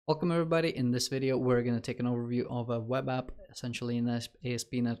Welcome everybody. In this video we're going to take an overview of a web app, essentially an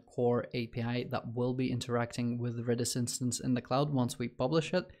AspNetCore API that will be interacting with the Redis instance in the cloud once we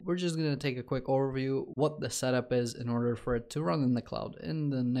publish it. We're just going to take a quick overview what the setup is in order for it to run in the cloud. In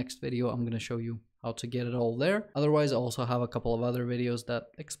the next video I'm going to show you how to get it all there. Otherwise I also have a couple of other videos that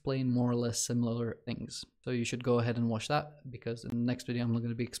explain more or less similar things. So you should go ahead and watch that, because in the next video I'm going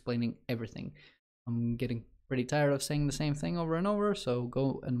to be explaining everything. I'm getting pretty tired of saying the same thing over and over, so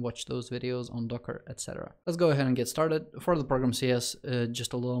go and watch those videos on Docker, etc. Let's go ahead and get started. For the program CS,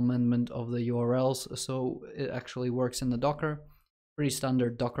 just a little amendment of the URLs, so it actually works in the Docker. Pretty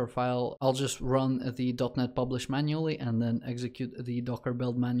standard Docker file. I'll just run the .NET publish manually and then execute the Docker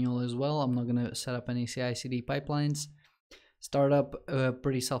build manual as well. I'm not going to set up any CI/CD pipelines. Startup,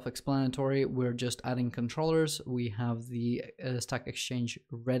 pretty self-explanatory. We're just adding controllers. We have the Stack Exchange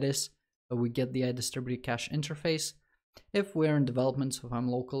Redis. So we get the IDistributedCache interface. If we're in development, so if I'm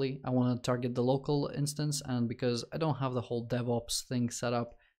locally, I want to target the local instance, and because I don't have the whole DevOps thing set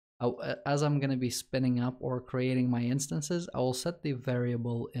up, as I'm going to be spinning up or creating my instances, I will set the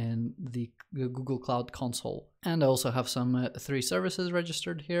variable in the Google Cloud Console. And I also have some 3 services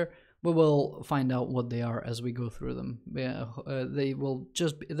registered here. We will find out what they are as we go through them.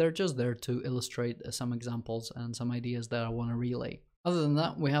 They're just there to illustrate some examples and some ideas that I want to relay. Other than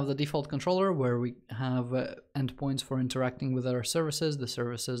that, we have the default controller where we have endpoints for interacting with our services. The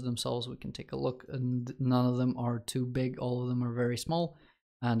services themselves, we can take a look, and none of them are too big. All of them are very small.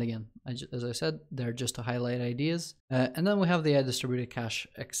 And again, as I said, they're just to highlight ideas. And then we have the IDistributedCache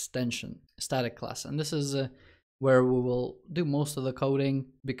extension, static class. And this is where we will do most of the coding,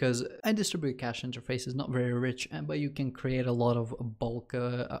 because IDistributedCache interface is not very rich, but you can create a lot of bulk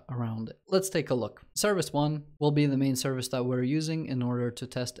around it. Let's take a look. Service 1 will be the main service that we're using in order to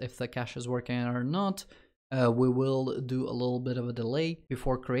test if the cache is working or not. We will do a little bit of a delay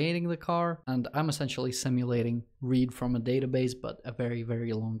before creating the car, and I'm essentially simulating read from a database, but a very,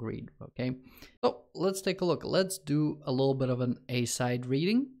 very long read, okay? So let's take a look. Let's do a little bit of an A-side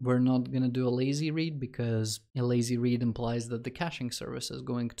reading. We're not going to do a lazy read, because a lazy read implies that the caching service is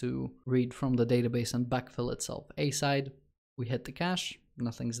going to read from the database and backfill itself. A-side, we hit the cache,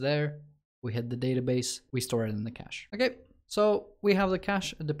 nothing's there. We hit the database, we store it in the cache. Okay. So we have the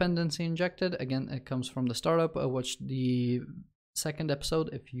cache dependency injected. Again, it comes from the startup. Watch the second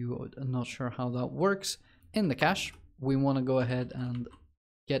episode if you are not sure how that works. In the cache, we want to go ahead and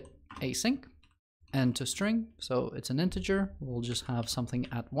get async and to string. So it's an integer. We'll just have something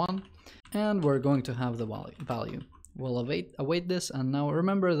at 1, and we're going to have the value. We'll await this, and now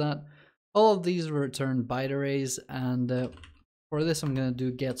remember that all of these return byte arrays, and for this, I'm going to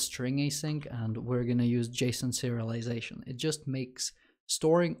do get string async, and we're going to use JSON serialization. It just makes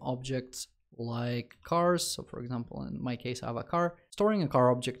storing objects like cars. So for example, in my case, I have a car. Storing a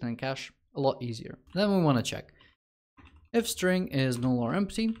car object in cache, a lot easier. Then we want to check. If string is null or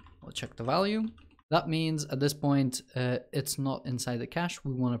empty, we'll check the value. That means at this point, it's not inside the cache.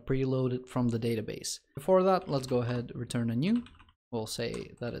 We want to preload it from the database. Before that, let's go ahead, return a new. We'll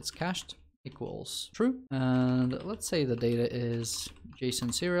say that it's cached equals true, and let's say the data is JSON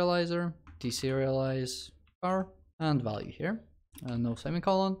serializer, deserialize car, and value here, and no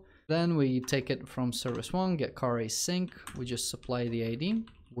semicolon. Then we take it from service 1, get car async, we just supply the ID,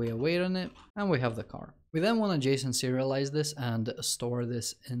 we await on it, and we have the car. We then want to JSON serialize this and store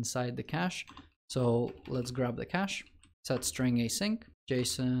this inside the cache. So let's grab the cache, set string async,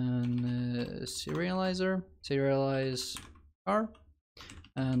 JSON serializer, serialize car.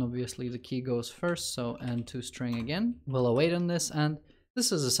 And obviously the key goes first, so end to string again. We'll await on this, and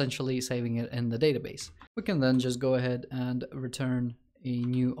this is essentially saving it in the database. We can then just go ahead and return a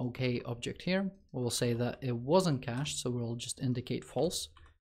new OK object here. We'll say that it wasn't cached, so we'll just indicate false.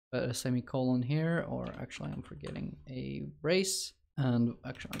 But a semicolon here, or actually I'm forgetting a brace. And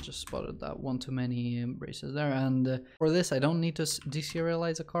actually I just spotted that one too many braces there. And for this, I don't need to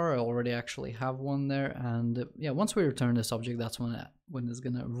deserialize a car. I already actually have one there. And yeah, once we return this object, that's when it's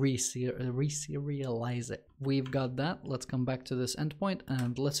gonna reserialize it. We've got that. Let's come back to this endpoint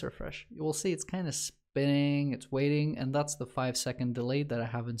and let's refresh. You will see it's kind of spinning, it's waiting, and that's the 5-second delay that I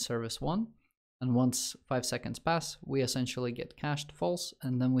have in service 1. And once 5 seconds pass, we essentially get cached false,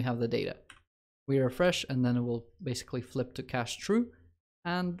 and then we have the data. We refresh, and then it will basically flip to cache true.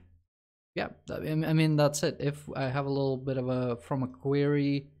 And yeah, I mean, that's it. If I have a little bit of from a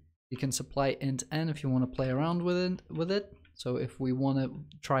query, you can supply int n if you want to play around with it. So if we want to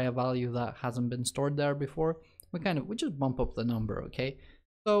try a value that hasn't been stored there before, we just bump up the number, okay?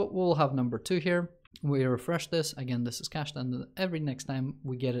 So we'll have number 2 here. We refresh this. Again, this is cached, and every next time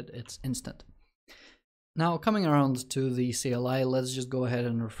we get it, it's instant. Now coming around to the CLI, let's just go ahead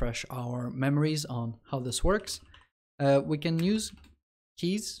and refresh our memories on how this works. We can use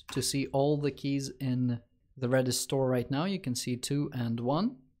keys to see all the keys in the Redis store right now. You can see 2 and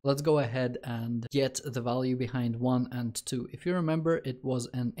 1. Let's go ahead and get the value behind 1 and 2. If you remember, it was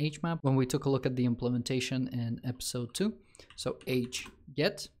an HMAP when we took a look at the implementation in episode 2. So h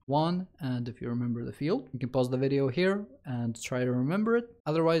get 1, and if you remember the field, you can pause the video here and try to remember it.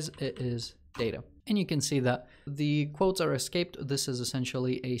 Otherwise, it is data. And you can see that the quotes are escaped. This is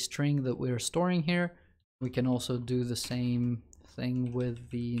essentially a string that we're storing here. We can also do the same thing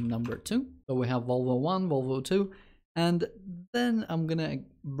with the number 2. So we have Volvo 1, Volvo 2, and then I'm gonna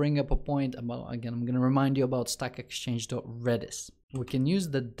bring up a point about, again, I'm gonna remind you about stackexchange.redis. We can use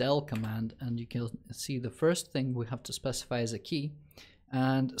the del command, and you can see the first thing we have to specify is a key,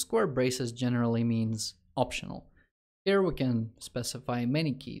 and square braces generally means optional. Here we can specify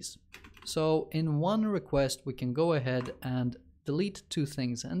many keys. So in one request, we can go ahead and delete 2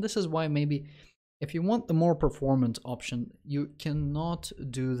 things, and this is why maybe if you want the more performant option, you cannot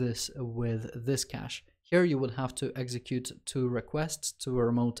do this with this cache. Here you would have to execute 2 requests to a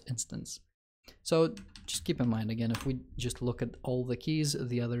remote instance. So just keep in mind, again, if we just look at all the keys,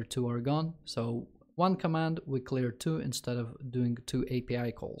 the other 2 are gone. So 1 command, we clear 2 instead of doing 2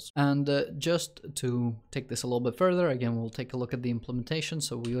 API calls. And just to take this a little bit further, again, we'll take a look at the implementation.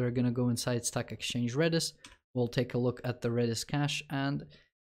 So we are going to go inside Stack Exchange Redis. We'll take a look at the Redis cache, and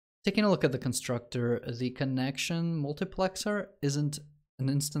taking a look at the constructor, the connection multiplexer isn't an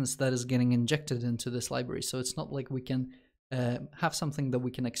instance that is getting injected into this library. So it's not like we can have something that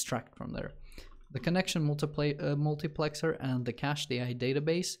we can extract from there. The connection multiplexer and the cache, the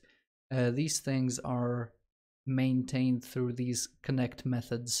IDistributedCache, these things are maintained through these connect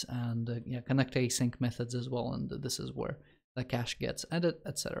methods and connect async methods as well. And this is where the cache gets added,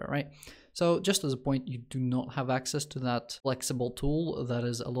 etc. Right? So just as a point, you do not have access to that flexible tool that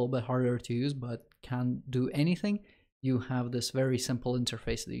is a little bit harder to use but can do anything. You have this very simple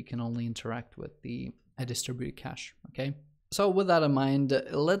interface that you can only interact with the IDistributedCache. Okay. So with that in mind,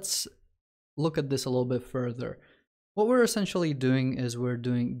 let's look at this a little bit further. What we're essentially doing is we're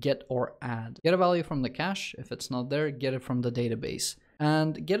doing get or add. Get a value from the cache. If it's not there, get it from the database.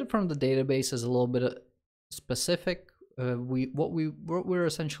 And get it from the database is a little bit specific. What we're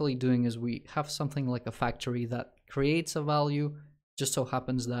essentially doing is we have something like a factory that creates a value. Just so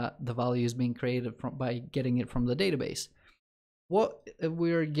happens that the value is being created by getting it from the database. What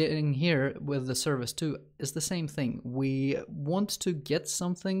we're getting here with the service 2 is the same thing. We want to get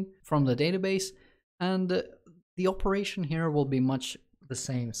something from the database, and the operation here will be much the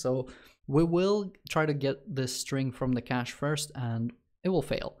same. So we will try to get this string from the cache first, and it will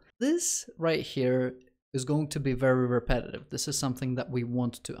fail. This right here is going to be very repetitive. This is something that we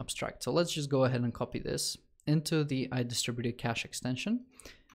want to abstract. So let's just go ahead and copy this into the IDistributedCache extension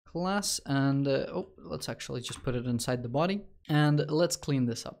class, and let's actually just put it inside the body, and let's clean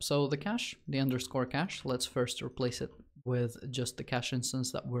this up. So the cache, the underscore cache, let's first replace it with just the cache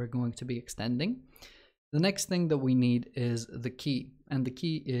instance that we're going to be extending. The next thing that we need is the key, and the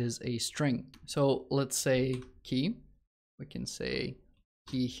key is a string. So let's say key, we can say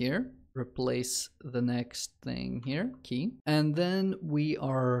key here, replace the next thing here, key, and then we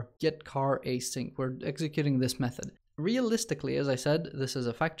are get car async. We're executing this method. Realistically, as I said, this is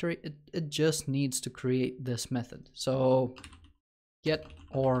a factory. It just needs to create this method. So get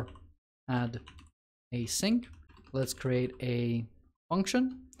or add async. Let's create a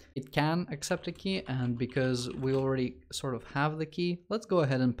function. It can accept a key, and because we already sort of have the key, let's go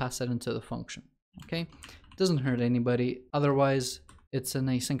ahead and pass it into the function. Okay, it doesn't hurt anybody. Otherwise, it's an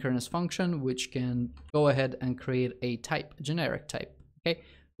asynchronous function which can go ahead and create a type, a generic type. Okay,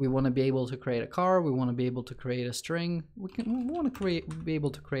 we want to be able to create a car, we want to be able to create a string, we want to be able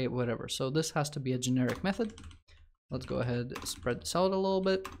to create whatever. So this has to be a generic method. Let's go ahead and spread this out a little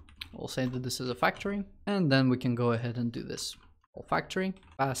bit. We'll say that this is a factory, and then we can go ahead and do this. Factory,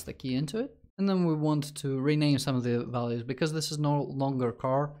 pass the key into it, and then we want to rename some of the values because this is no longer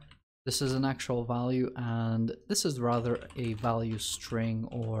car. This is an actual value, and this is rather a value string,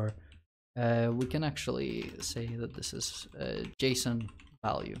 or we can actually say that this is a JSON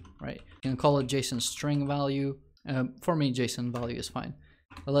value, right? You can call it JSON string value. For me, JSON value is fine.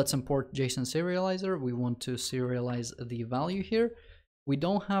 But let's import JSON serializer. We want to serialize the value here. We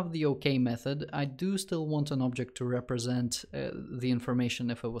don't have the OK method. I do still want an object to represent the information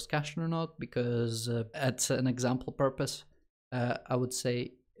if it was cached or not, because at an example purpose, I would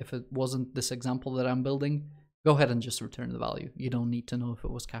say if it wasn't this example that I'm building, go ahead and just return the value. You don't need to know if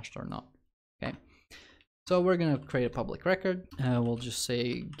it was cached or not. Okay. So we're going to create a public record. We'll just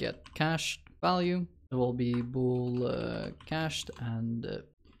say get cached value. it will be bool cached and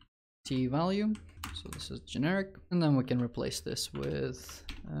t value. So this is generic, and then we can replace this with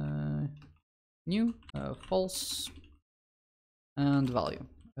new false and value.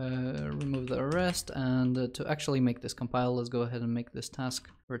 Remove the rest, and to actually make this compile, let's go ahead and make this task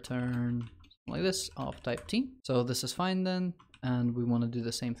return like this of type t. So this is fine then, and we want to do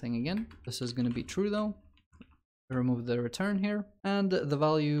the same thing again. This is going to be true though. Remove the return here, and the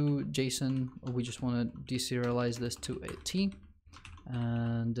value JSON, we just want to deserialize this to a t,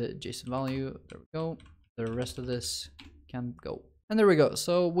 and JSON value, there we go. The rest of this can go, and there we go.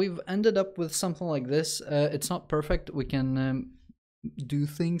 So we've ended up with something like this. It's not perfect. We can do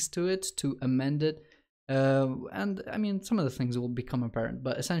things to it to amend it, and I mean, some of the things will become apparent,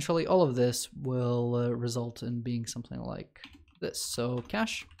 but essentially all of this will result in being something like this. So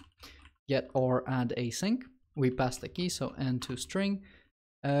cache get or add async, we pass the key, so end to string.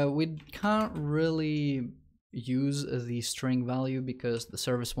 We can't really use the string value because the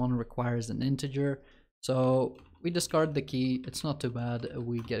service one requires an integer, so we discard the key. It's not too bad.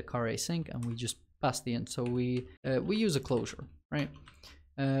 We get car async and we just pass the int, so we use a closure, right?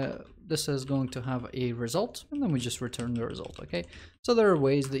 This is going to have a result, and then we just return the result. Okay, so there are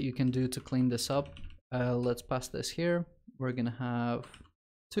ways that you can do to clean this up. Let's pass this here. We're gonna have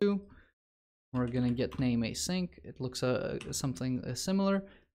 2. We're gonna get name async. It looks something similar.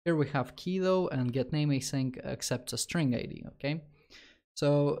 Here we have key though, and get name async accepts a string ID. Okay,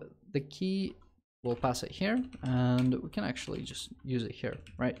 so the key, we'll pass it here, and we can actually just use it here,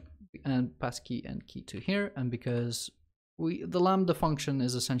 right? And pass key and key to here, and because the lambda function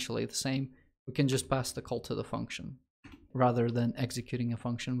is essentially the same, we can just pass the call to the function rather than executing a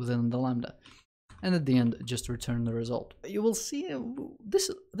function within the lambda, and at the end just return the result. You will see this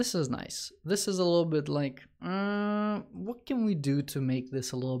is nice. This is a little bit like what can we do to make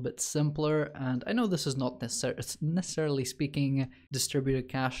this a little bit simpler? And I know this is not necessarily speaking distributed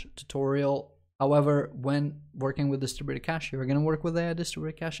cache tutorial. However, when working with distributed cache, you're going to work with a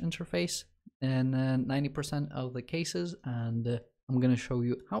distributed cache interface in 90% of the cases, and I'm going to show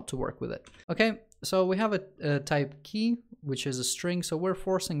you how to work with it. Okay, so we have a type key, which is a string, so we're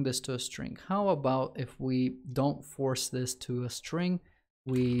forcing this to a string. How about if we don't force this to a string,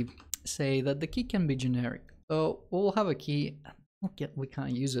 we say that the key can be generic. So we'll have a key, we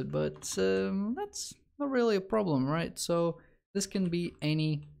can't use it, but that's not really a problem, right? So this can be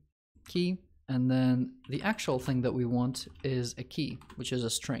any key. And then the actual thing that we want is a key, which is a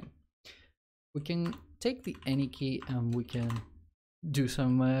string. We can take the any key and we can do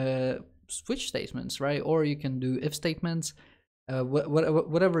some switch statements, right? Or you can do if statements,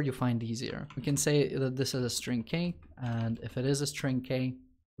 whatever you find easier. We can say that this is a string k, and if it is a string k,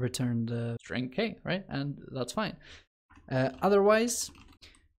 return the string k, right? And that's fine. Otherwise,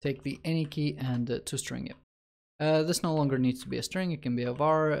 take the any key and toString it. This no longer needs to be a string, it can be a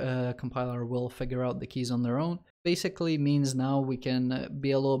var. Compiler will figure out the keys on their own. Basically means now we can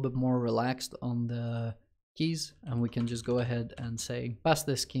be a little bit more relaxed on the keys, and we can just go ahead and say pass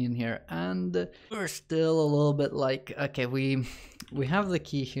this key in here, and we're still a little bit like, okay, we have the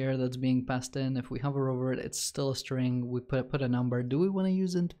key here that's being passed in. If we hover over it, it's still a string. We put a number. Do we want to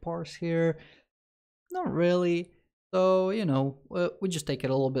use int parse here? Not really. So, you know, we just take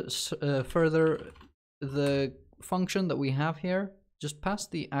it a little bit further. The function that we have here, just pass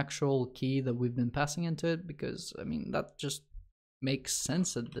the actual key that we've been passing into it, because I mean that just makes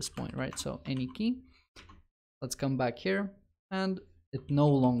sense at this point, right? So any key, let's come back here, and it no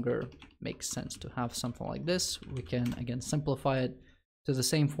longer makes sense to have something like this. We can again simplify it to the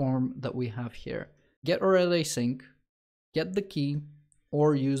same form that we have here. Get or add async, get the key,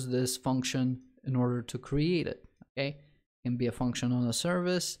 or use this function in order to create it. Okay, can be a function on a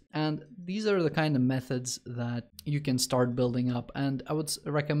service, and these are the kind of methods that you can start building up. And I would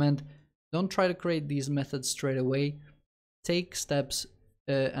recommend, don't try to create these methods straight away. Take steps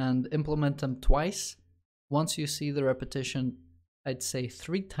and implement them twice. Once you see the repetition, I'd say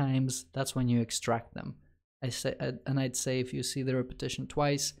 3 times, that's when you extract them. I'd say if you see the repetition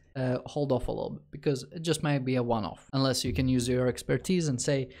twice, hold off a little bit, because it just might be a one-off, unless you can use your expertise and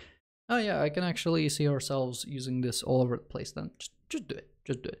say, oh yeah, I can actually see ourselves using this all over the place. Then just do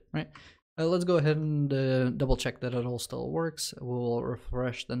it, right? Let's go ahead and double check that it all still works. We'll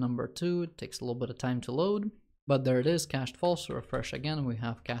refresh the number 2. It takes a little bit of time to load, but there it is, cached false. So refresh again, and we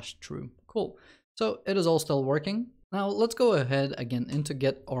have cached true. Cool. So it is all still working. Now let's go ahead again into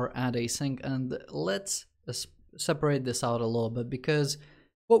get or add async, and let's separate this out a little bit, because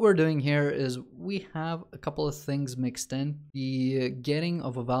what we're doing here is we have a couple of things mixed in. The getting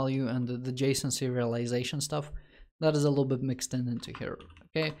of a value and the JSON serialization stuff, that is a little bit mixed into here.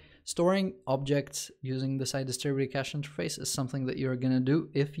 Okay, Storing objects using this IDistributedCache interface is something that you're going to do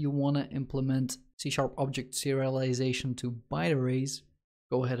if you want to implement C# object serialization to byte arrays.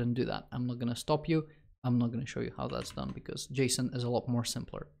 Go ahead and do that. I'm not going to stop you. I'm not going to show you how that's done because JSON is a lot more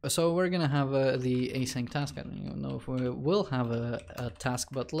simpler. So we're going to have the async task. I don't even know if we will have a task,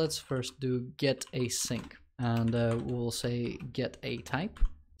 but let's first do get async. And we'll say get a type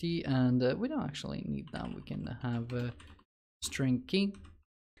t, and we don't actually need that. We can have a string key,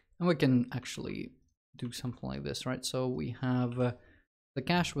 and we can actually do something like this, right? So we have the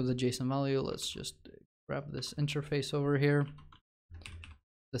cache with the JSON value. Let's just grab this interface over here.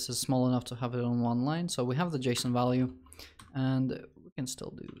 This is small enough to have it on one line. So we have the JSON value, and we can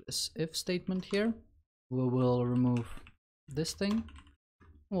still do this if statement here. We will remove this thing.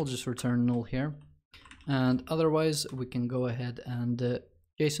 We'll just return null here. And otherwise, we can go ahead and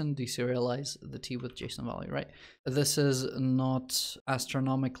JSON deserialize the t with JSON value, right? This is not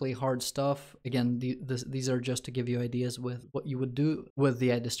astronomically hard stuff. Again, these are just to give you ideas with what you would do with the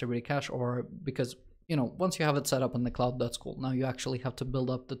IDistributedCache, or because, you know, once you have it set up in the cloud, that's cool. Now you actually have to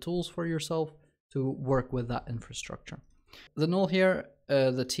build up the tools for yourself to work with that infrastructure. The null here,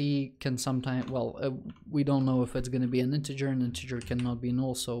 the t can sometimes, well, we don't know if it's going to be an integer. An integer cannot be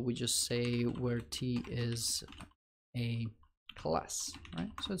null, so we just say where t is a class, right?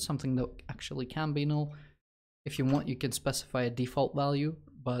 So it's something that actually can be null. If you want, you can specify a default value,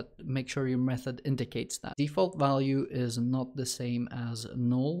 but make sure your method indicates that. Default value is not the same as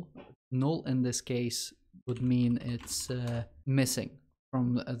null. Null in this case would mean it's missing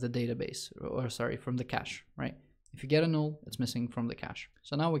from the database, or sorry, from the cache, right? If you get a null, it's missing from the cache.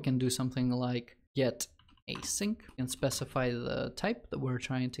 So now we can do something like get async and specify the type that we're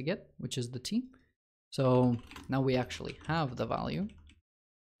trying to get, which is the t. So now we actually have the value.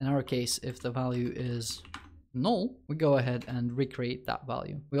 In our case, if the value is null, we go ahead and recreate that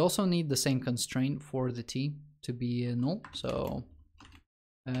value. We also need the same constraint for the t to be null. So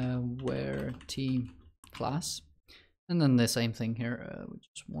where t class, and then the same thing here. We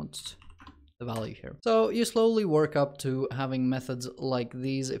just want the value here. So you slowly work up to having methods like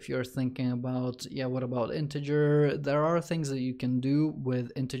these. If you're thinking about, yeah, what about integer? There are things that you can do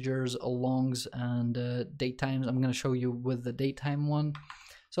with integers, longs, and datetimes. I'm going to show you with the datetime one.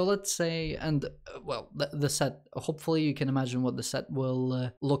 So let's say, and well, the set, hopefully you can imagine what the set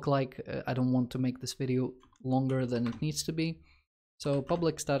will look like. I don't want to make this video longer than it needs to be. So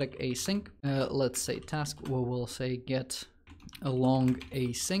public static async, let's say task, we will say get along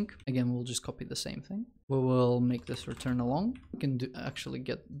async. Again, we'll just copy the same thing. We will make this return along. We can actually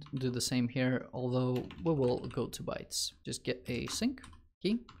do the same here, although we will go to bytes. Just get async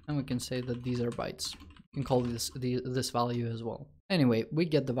key, and we can say that these are bytes. You can call this value as well. Anyway, we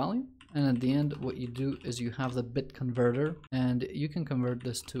get the value, and at the end, what you do is you have the bit converter, and you can convert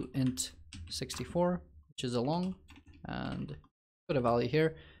this to int 64, which is a long, and put a value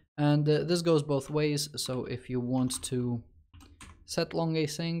here. And this goes both ways. So if you want to set long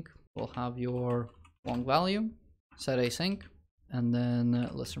async, we'll have your long value, set async, and then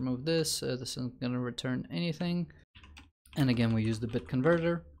let's remove this. This isn't going to return anything. And again, we use the bit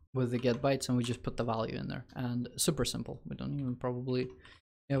converter with the get bytes, and we just put the value in there. And super simple. We don't even probably,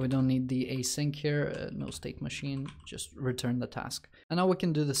 yeah, we don't need the async here. No state machine, just return the task. And now we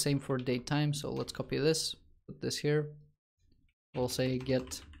can do the same for datetime. So let's copy this, put this here. We'll say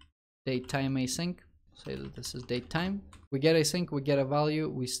get datetime async. Say that this is datetime. We get async, we get a value,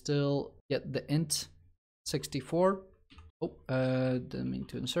 we still get the int 64. Oh, didn't mean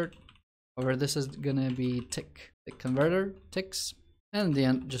to insert. However, this is gonna be tick, the converter, ticks, and in the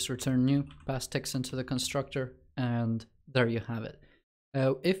end, just return new, pass ticks into the constructor, and there you have it.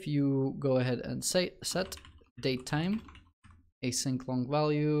 If you go ahead and say set datetime, async long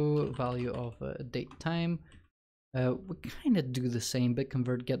value, value of datetime, we kind of do the same, bit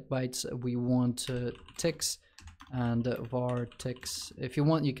convert get bytes. We want ticks and var ticks. If you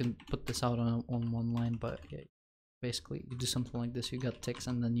want, you can put this out on one line, but yeah, basically you do something like this. You got ticks,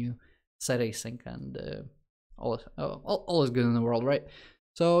 and then you set async, and all is good in the world, right?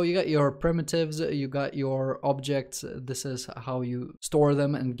 So you got your primitives, you got your objects. This is how you store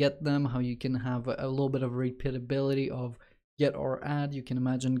them and get them, how you can have a little bit of repeatability of get or add. You can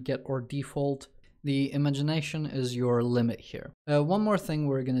imagine get or default. The imagination is your limit here. One more thing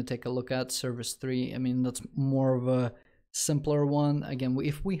we're going to take a look at, service 3. I mean, that's more of a simpler one. Again,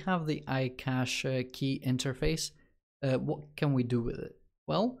 if we have the iCache key interface, what can we do with it?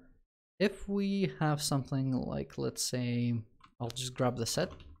 Well, if we have something like, let's say, I'll just grab the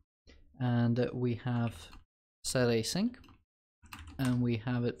set, and we have set async, and we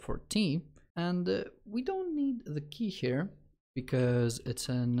have it for t, and we don't need the key here. because it's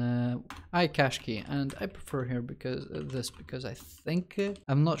an iCache key, and I prefer here because I think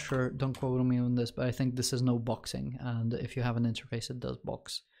I'm not sure, don't quote me on this, but I think this is no boxing, and if you have an interface it does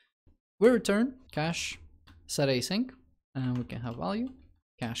box. We return cache set async, and we can have value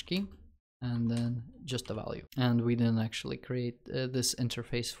cache key and then just a value, and we didn't actually create this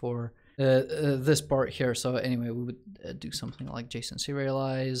interface for this part here. So anyway, we would do something like JSON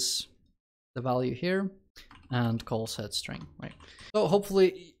serialize the value here and call set string, right? So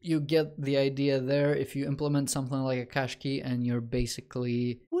hopefully you get the idea there. If you implement something like a cache key and you're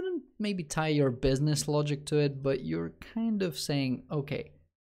basically, wouldn't maybe tie your business logic to it, but you're kind of saying, okay,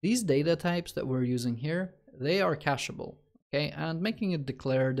 these data types that we're using here, they are cacheable, okay? And making it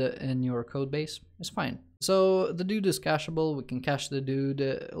declared in your code base is fine. So the dude is cacheable, we can cache the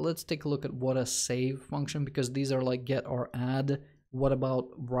dude. Let's take a look at what a save function, because these are like get or add. What about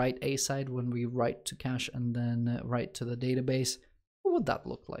write aside, when we write to cache and then write to the database? What would that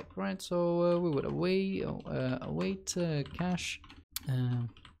look like, right? So we would await cache.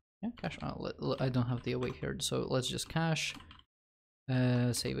 Yeah, cache. I don't have the await here, so let's just cache.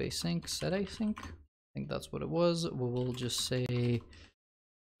 Save async, set async. I think that's what it was. We will just say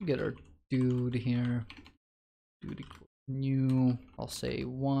get our dude here. Dude equal new. I'll say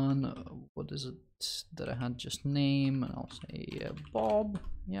 1. What is it that I had just name? And I'll say Bob.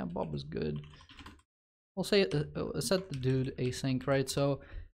 Yeah, Bob is good. I'll say set the dude async, right? So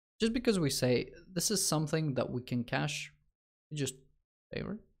just because we say this is something that we can cache, we just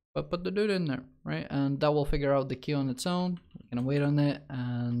favor, but put the dude in there, right? And that will figure out the key on its own. We're gonna wait on it,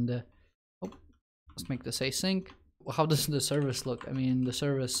 and let's make this async. How does the service look? I mean, the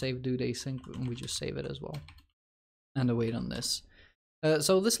service save dude async, and we just save it as well, and await on this.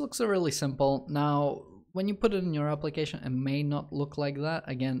 So this looks really simple. Now, when you put it in your application, it may not look like that.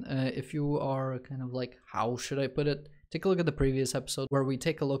 Again, if you are kind of like, how should I put it? Take a look at the previous episode where we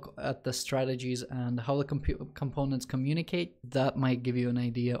take a look at the strategies and how the components communicate. That might give you an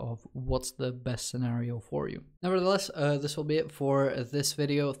idea of what's the best scenario for you. Nevertheless, this will be it for this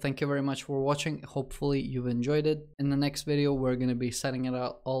video. Thank you very much for watching. Hopefully you've enjoyed it. In the next video, we're going to be setting it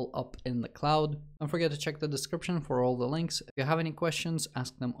all up in the cloud. Don't forget to check the description for all the links. If you have any questions,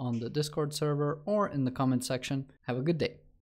 ask them on the Discord server or in the comment section. Have a good day.